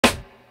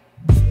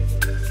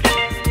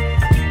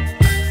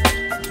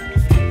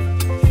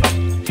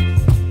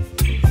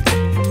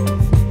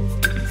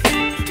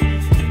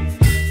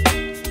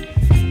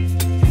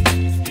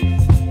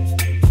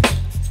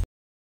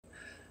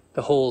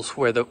holes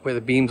where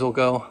the beams will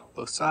go,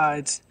 both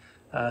sides.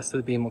 So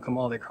the beam will come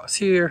all the way across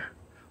here,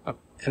 and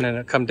then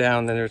it'll come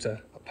down. Then there's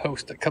a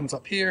post that comes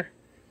up here,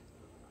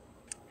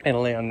 and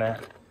it'll lay on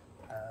that.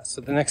 So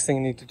the next thing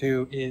I need to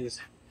do is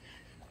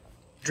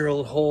drill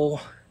a hole.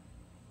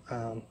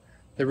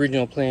 The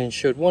original plan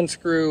showed one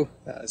screw.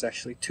 There's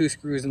actually 2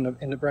 screws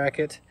in the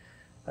bracket.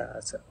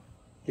 So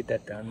get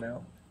that done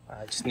now.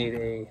 I just need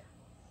a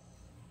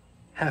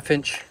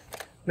 1/2-inch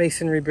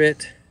masonry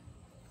bit.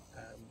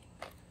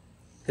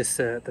 The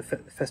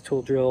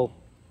Festool drill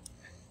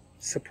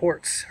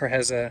supports or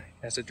has a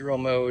drill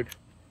mode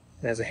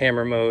and has a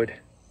hammer mode.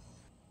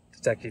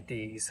 It's actually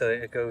D, so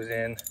it goes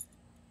in.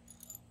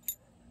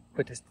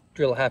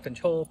 Drill a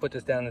 1/2-inch hole, put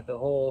this down into the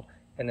hole,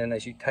 and then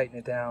as you tighten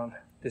it down,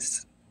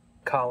 this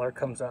collar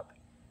comes up,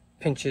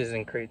 pinches,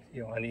 and creates,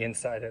 on the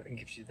inside of it, and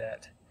gives you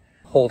that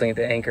holding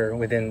the anchor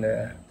within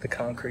the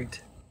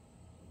concrete.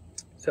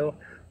 So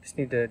just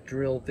need to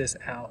drill this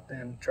out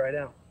and try it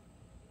out.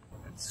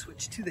 Let's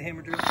switch to the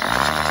hammer drill.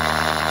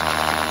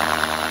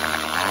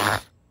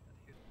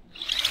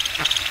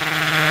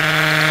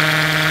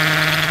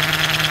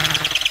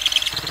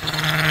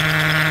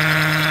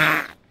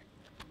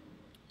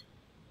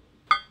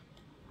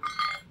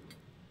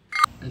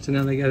 And so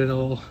now they got it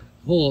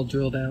all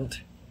drilled out.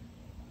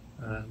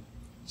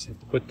 Just have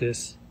to put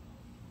this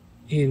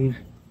in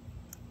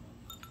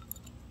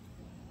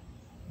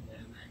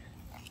and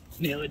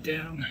nail it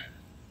down.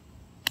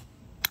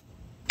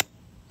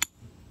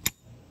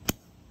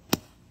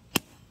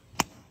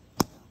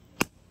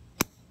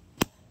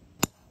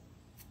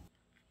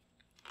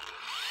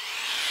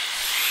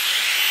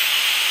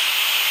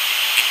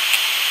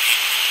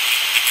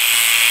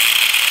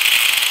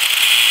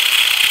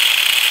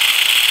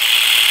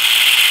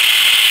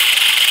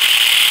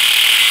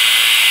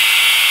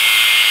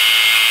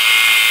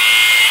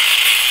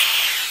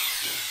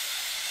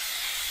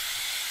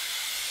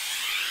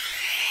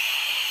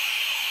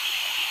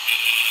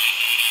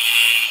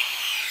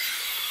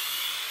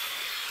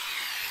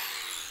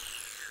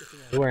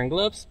 Wearing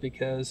gloves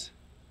because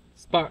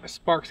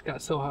sparks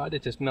got so hot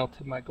it just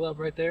melted my glove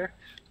right there.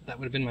 That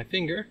would have been my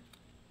finger.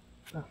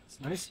 Oh, that's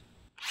nice.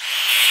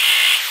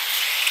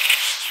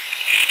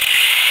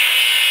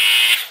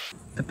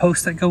 The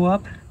posts that go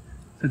up,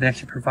 so they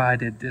actually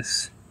provided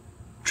this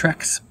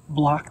Trex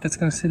block that's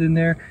going to sit in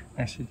there.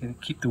 Actually going to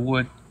keep the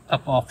wood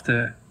up off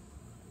the.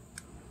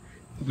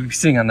 It would be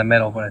sitting on the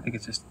metal, but I think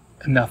it's just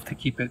enough to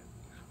keep it.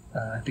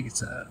 I think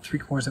it's a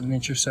 3/4 of an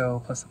inch or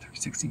so, plus a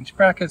 3/16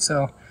 bracket.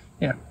 So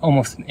yeah,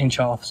 almost an inch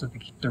off, so to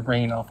keep the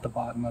rain off the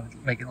bottom of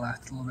it, make it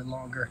last a little bit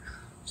longer.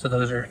 So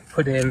those are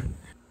put in.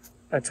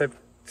 I've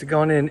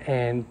gone in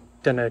and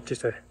done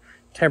just a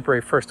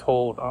temporary first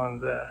hold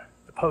on the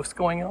post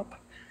going up.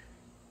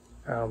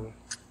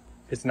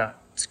 It's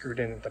not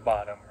screwed in at the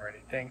bottom or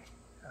anything.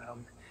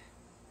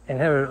 And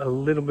have a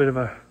little bit of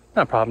a,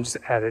 not a problem, just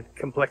added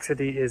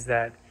complexity is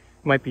that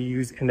you might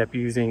end up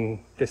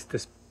using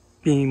this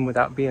beam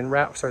without being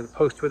wrapped, sorry, the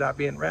post without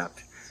being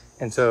wrapped.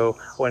 And so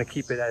I want to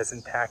keep it as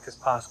intact as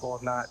possible,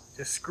 not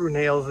just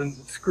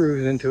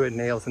screws into it,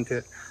 nails into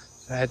it.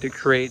 So I had to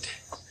create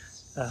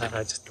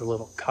just a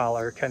little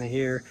collar kind of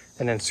here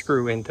and then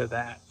screw into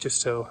that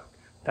just so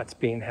that's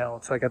being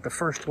held. So I got the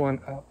first one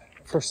up,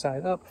 first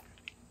side up,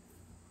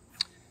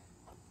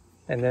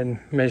 and then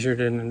measured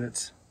it in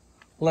its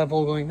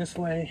level going this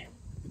way.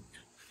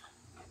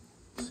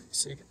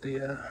 So you get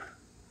the,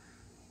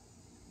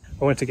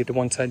 I want to get the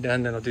one side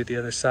done, then I'll do the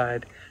other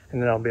side,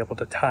 and then I'll be able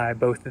to tie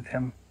both of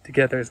them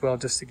together as well,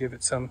 just to give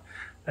it some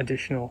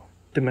additional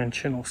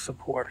dimensional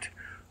support.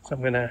 So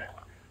I'm gonna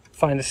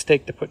find a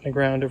stake to put in the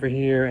ground over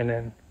here and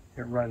then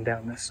run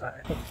down this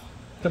side. So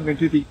I'm gonna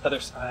do the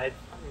other side.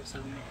 So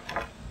I'm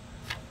gonna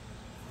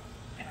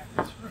tack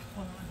this first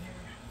one on here.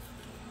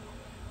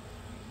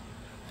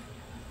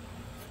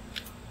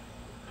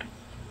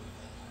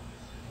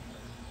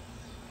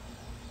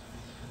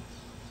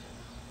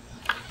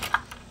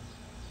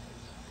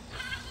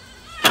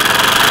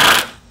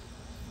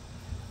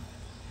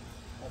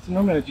 So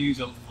I'm going to use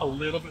a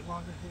little bit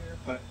longer here,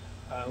 but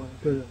when I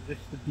go to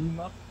lift the beam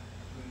up,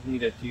 I'm going to need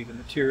to do the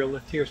material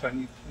lift here, so I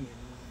need plenty of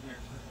room here.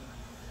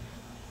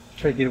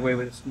 So try to get away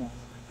with a small one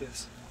like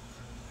this.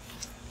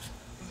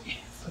 Let me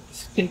put the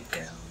stake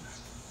down.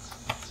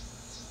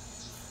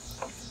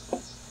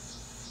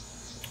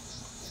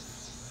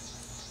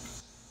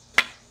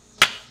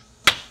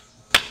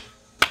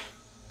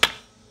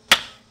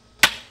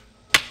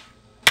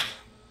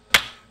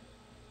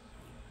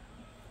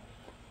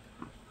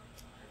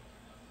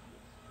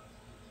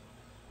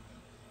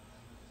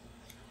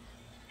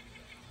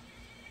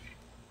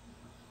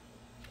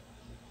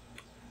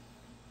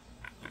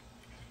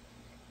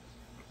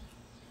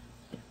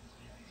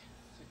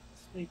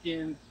 Stake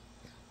in.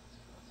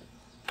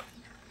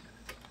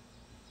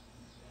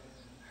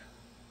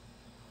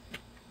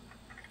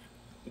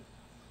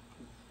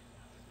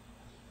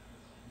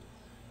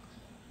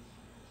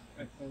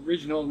 The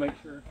original, make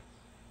sure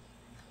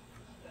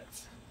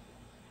that's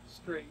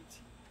straight.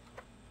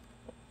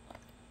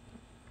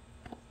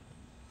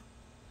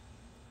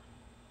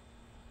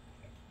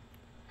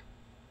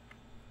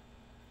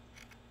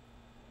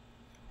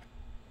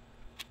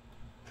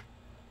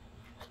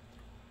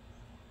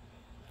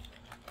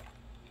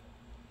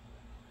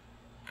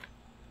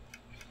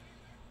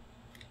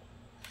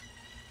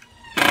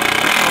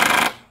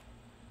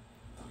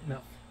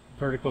 enough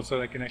vertical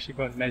so I can actually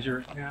go and measure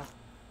it now,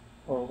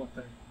 or what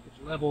the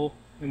level.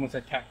 And once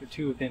I tack the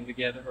two of them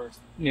together, or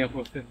nail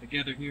both of them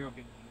together here, I'll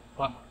get a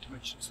lot more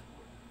dimension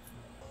support.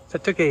 So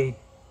I took a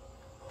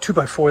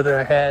 2x4 that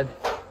I had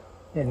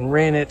and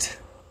ran it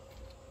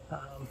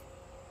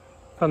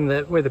from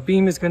where the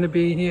beam is going to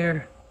be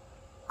here,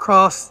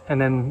 across, and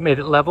then made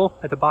it level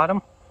at the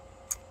bottom,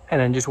 and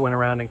then just went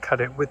around and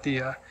cut it with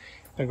the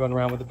I'm going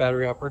around with the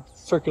battery operated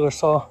circular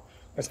saw.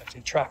 It's actually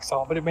a track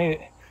saw, but it made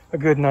it a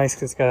good, nice,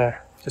 because it's got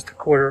just a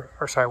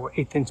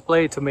 1/8 inch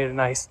blade, so it made a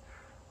nice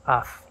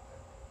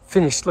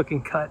finished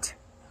looking cut.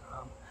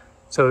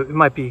 So it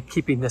might be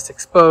keeping this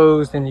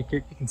exposed, and you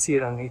can see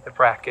it underneath the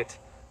bracket.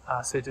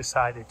 So I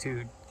decided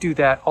to do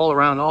that all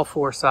around all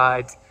four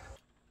sides.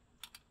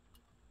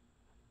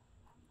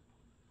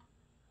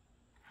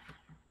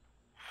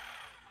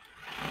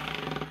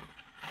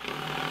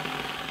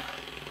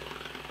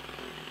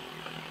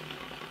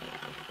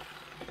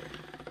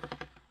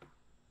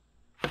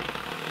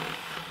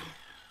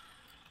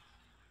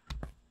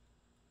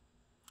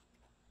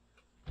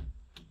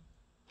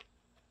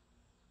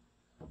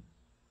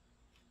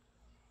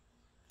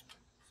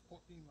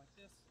 Support beam like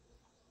this,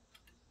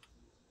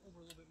 over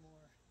a little bit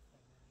more.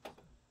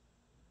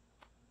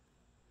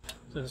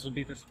 So this will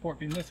be the support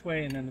beam this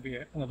way, and then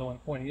there'll be another one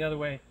pointing the other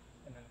way,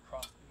 and then a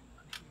cross beam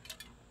on here.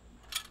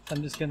 So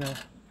I'm just gonna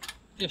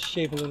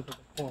shave a little bit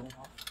of the corner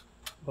off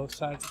both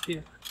sides of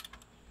here.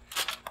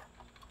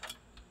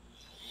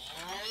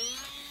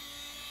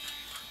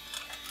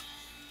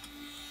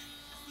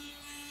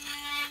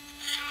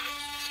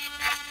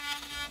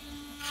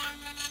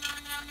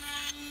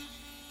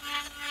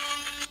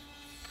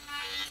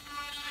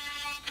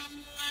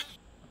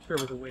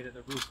 With the weight of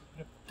the roof,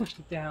 I pushed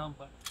it down,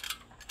 but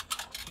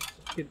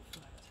let's get it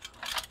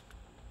flat.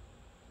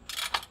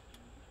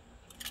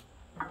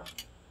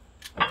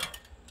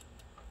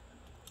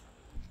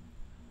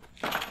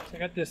 So I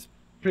got this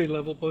pretty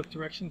level both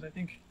directions, I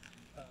think,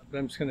 but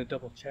I'm just going to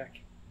double check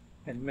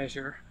and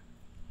measure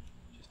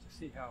just to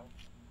see how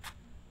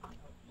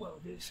well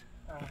it is.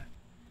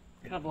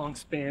 Kind of long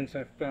span,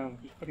 so I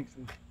found putting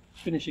some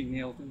finishing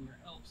nails in there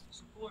helps to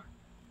support.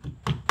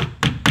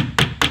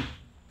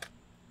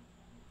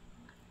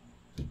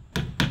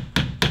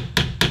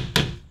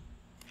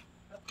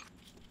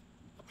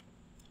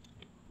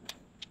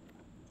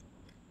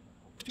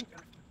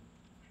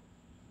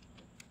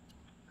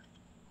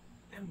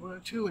 And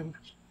 102 and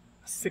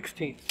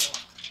 16, so I'm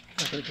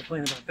not going to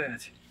complain about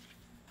that.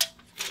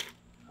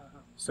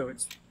 So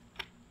it's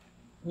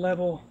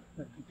level.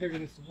 I compare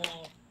this to the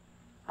wall.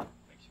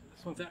 Make sure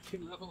this one's actually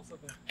level. So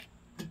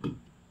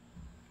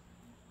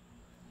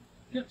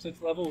yep, so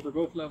it's level. They're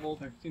both level.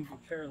 They seem to be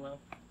parallel.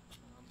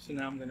 So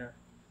now I'm going to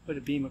put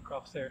a beam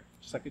across there,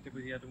 just like I did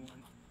with the other one.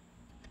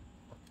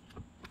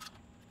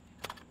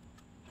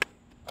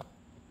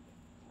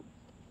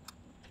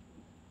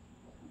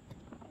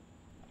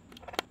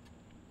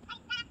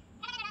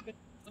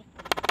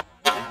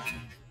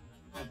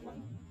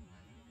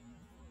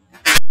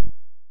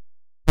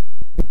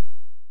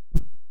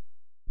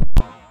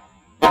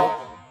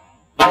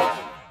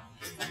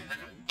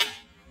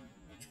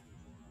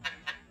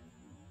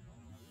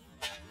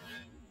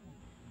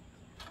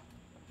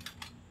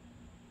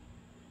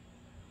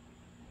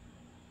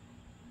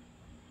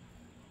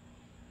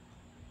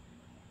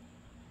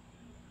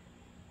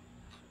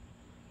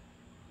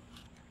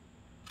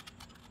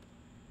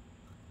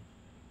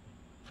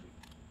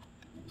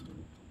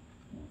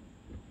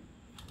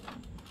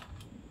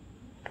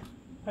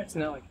 Alright, so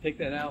now I can take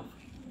that out,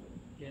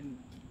 again,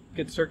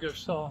 get the circular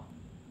saw,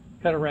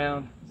 cut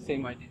around,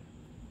 same idea.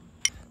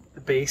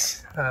 The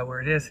base,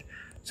 where it is.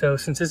 So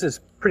since this is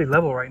pretty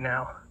level right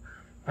now,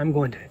 I'm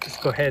going to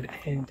just go ahead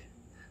and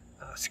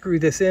screw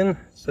this in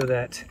so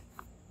that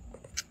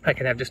I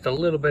can have just a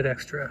little bit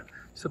extra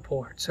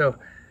support. So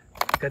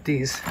I've got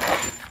these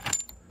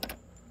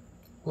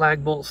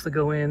lag bolts to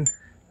go in.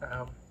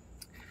 Got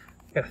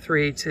a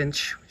 3/8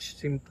 inch, which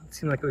seemed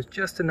like it was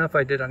just enough.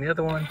 I did on the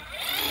other one.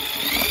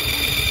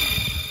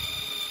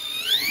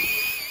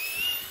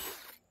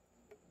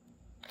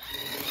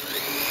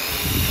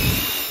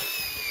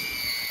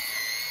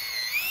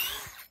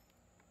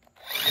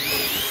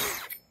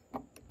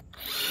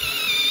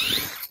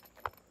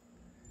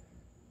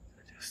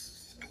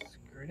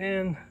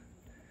 In.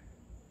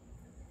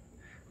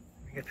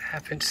 We get the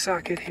 1/2 inch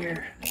socket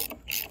here.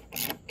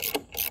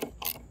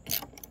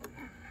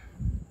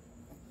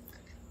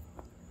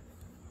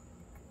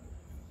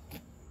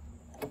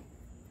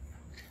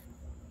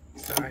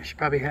 Sorry, I should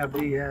probably have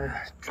the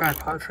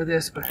tripod for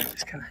this, but I'm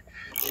just kind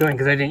of doing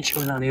because I didn't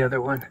show it on the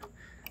other one.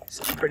 This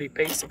is pretty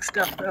basic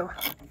stuff though.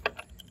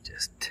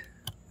 Just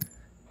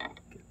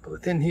get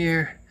both in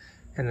here,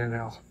 and then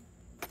I'll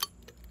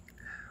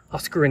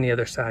screw in the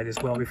other side as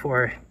well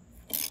before I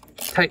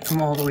tighten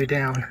them all the way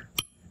down.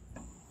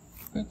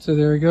 Right, so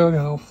there we go.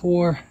 Got all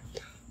 4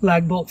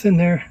 lag bolts in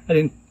there.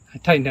 I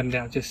tightened them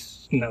down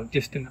just enough.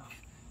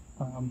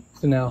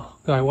 So now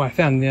I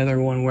found the other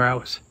one where I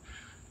was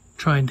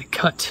trying to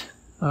cut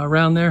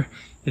around there.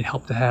 It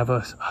helped to have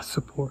a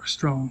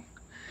strong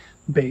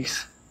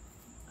base.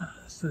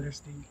 So there's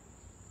the,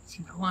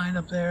 see the line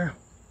up there.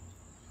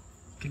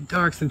 It's getting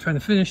dark, so I'm trying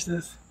to finish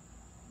this.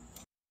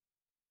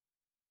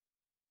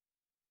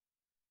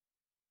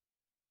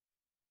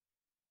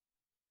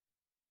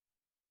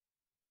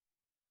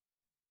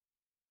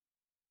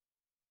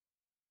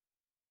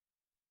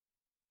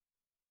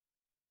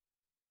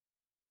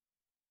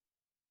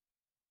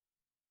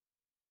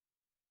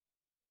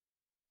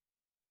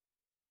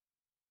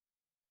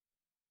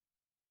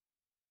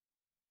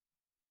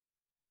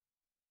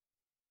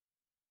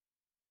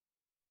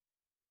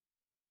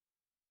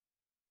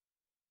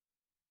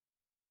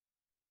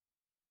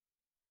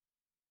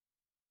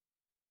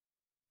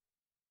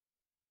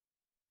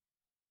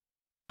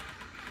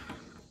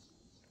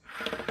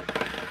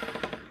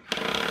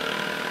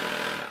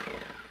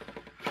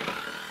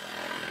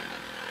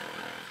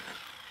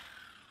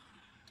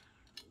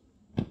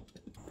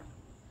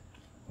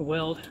 The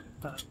weld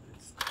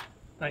is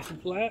nice and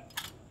flat.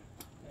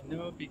 I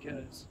know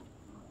because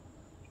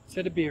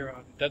set a beer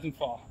on, it doesn't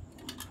fall.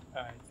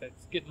 Alright,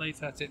 that's getting late,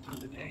 so that's it for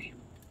the day.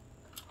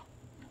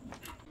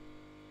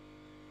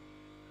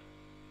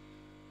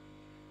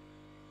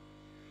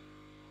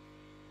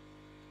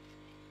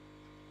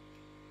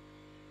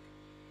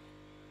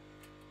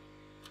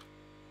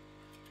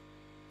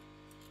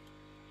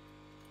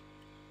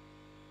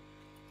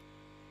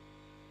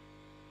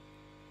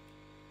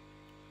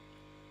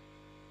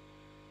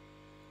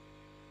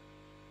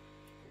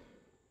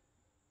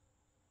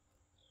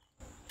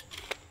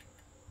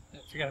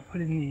 So you gotta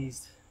put in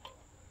these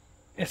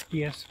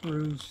SPS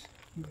screws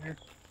here.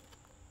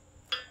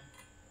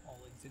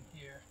 Always in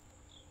here.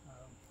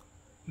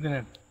 I'm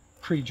gonna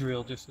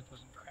pre-drill just so it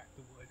doesn't crack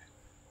the wood.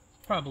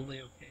 It's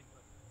probably okay,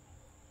 but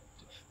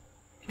just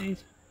in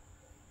case.